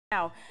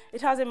Now,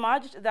 it has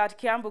emerged that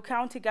Kiambu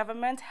County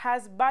government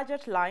has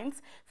budget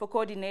lines for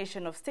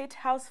coordination of state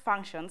house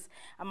functions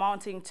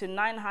amounting to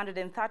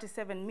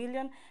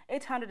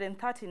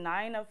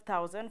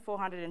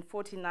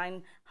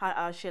 937,839,449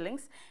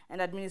 shillings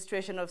and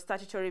administration of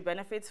statutory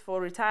benefits for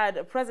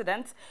retired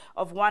presidents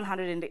of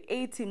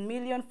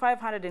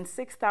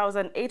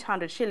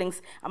 180,506,800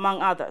 shillings,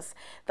 among others.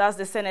 Thus,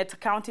 the Senate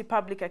County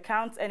Public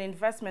Accounts and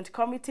Investment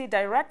Committee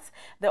directs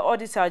the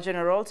Auditor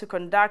General to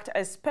conduct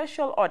a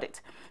special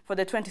audit for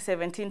the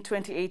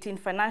 2017-2018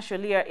 financial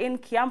year in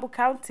Kiambu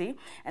County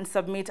and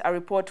submit a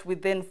report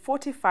within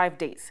 45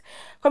 days.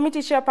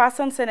 Committee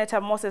Chairperson Senator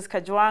Moses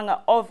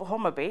Kajwang of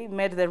Homa Bay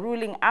made the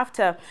ruling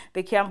after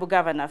the Kiambu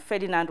Governor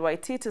Ferdinand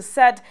Waititu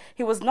said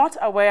he was not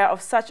aware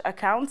of such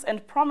accounts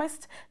and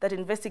promised that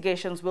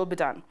investigations will be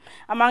done.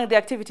 Among the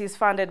activities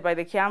funded by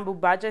the Kiambu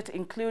budget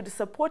include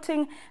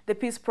supporting the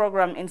peace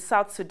program in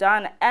South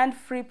Sudan and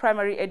free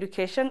primary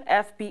education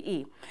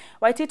 (FPE).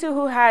 Waititu,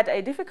 who had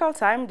a difficult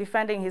time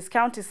defending his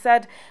county,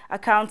 said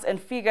accounts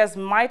and figures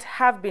might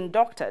have been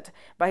doctored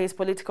by his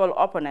political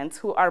opponents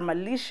who are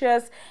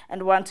malicious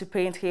and want to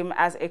paint him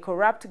as a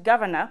corrupt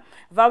governor,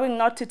 vowing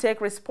not to take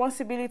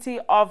responsibility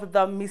of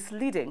the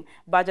misleading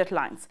budget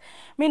lines.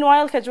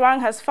 Meanwhile,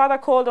 Kajwang has further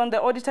called on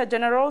the Auditor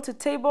General to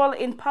table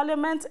in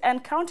Parliament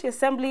and County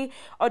Assembly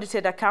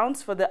audited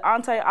accounts for the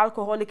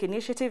anti-alcoholic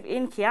initiative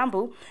in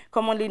Kiambu,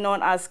 commonly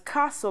known as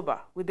Car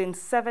Sober, within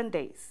 7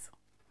 days.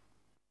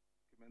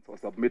 Was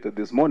submitted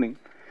this morning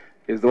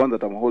is the one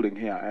that I'm holding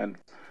here, and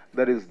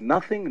there is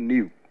nothing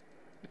new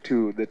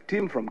to the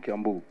team from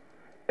Kiambu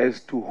as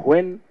to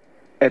when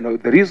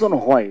and the reason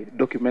why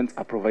documents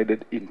are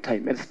provided in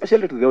time, and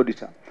especially to the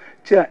auditor.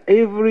 Chair,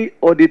 every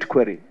audit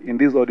query in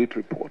this audit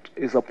report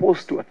is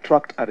supposed to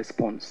attract a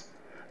response.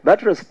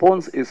 That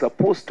response is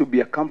supposed to be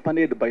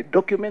accompanied by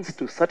documents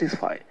to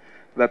satisfy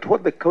that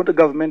what the county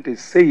government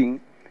is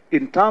saying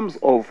in terms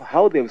of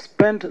how they've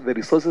spent the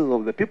resources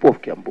of the people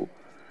of Kiambu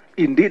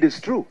indeed is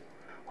true.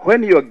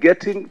 When you are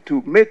getting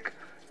to make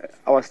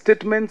our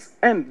statements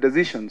and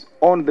decisions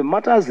on the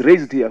matters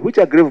raised here, which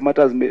are grave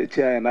matters,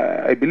 Chair, and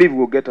I believe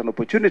we'll get an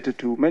opportunity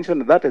to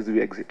mention that as we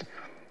exit,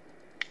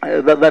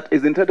 that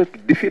is intended to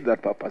defeat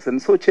that purpose.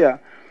 And so, Chair,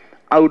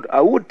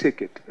 I would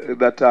take it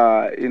that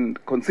in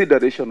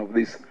consideration of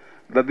this,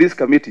 that this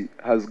committee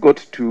has got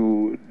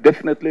to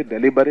definitely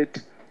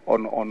deliberate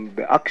on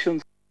the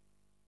actions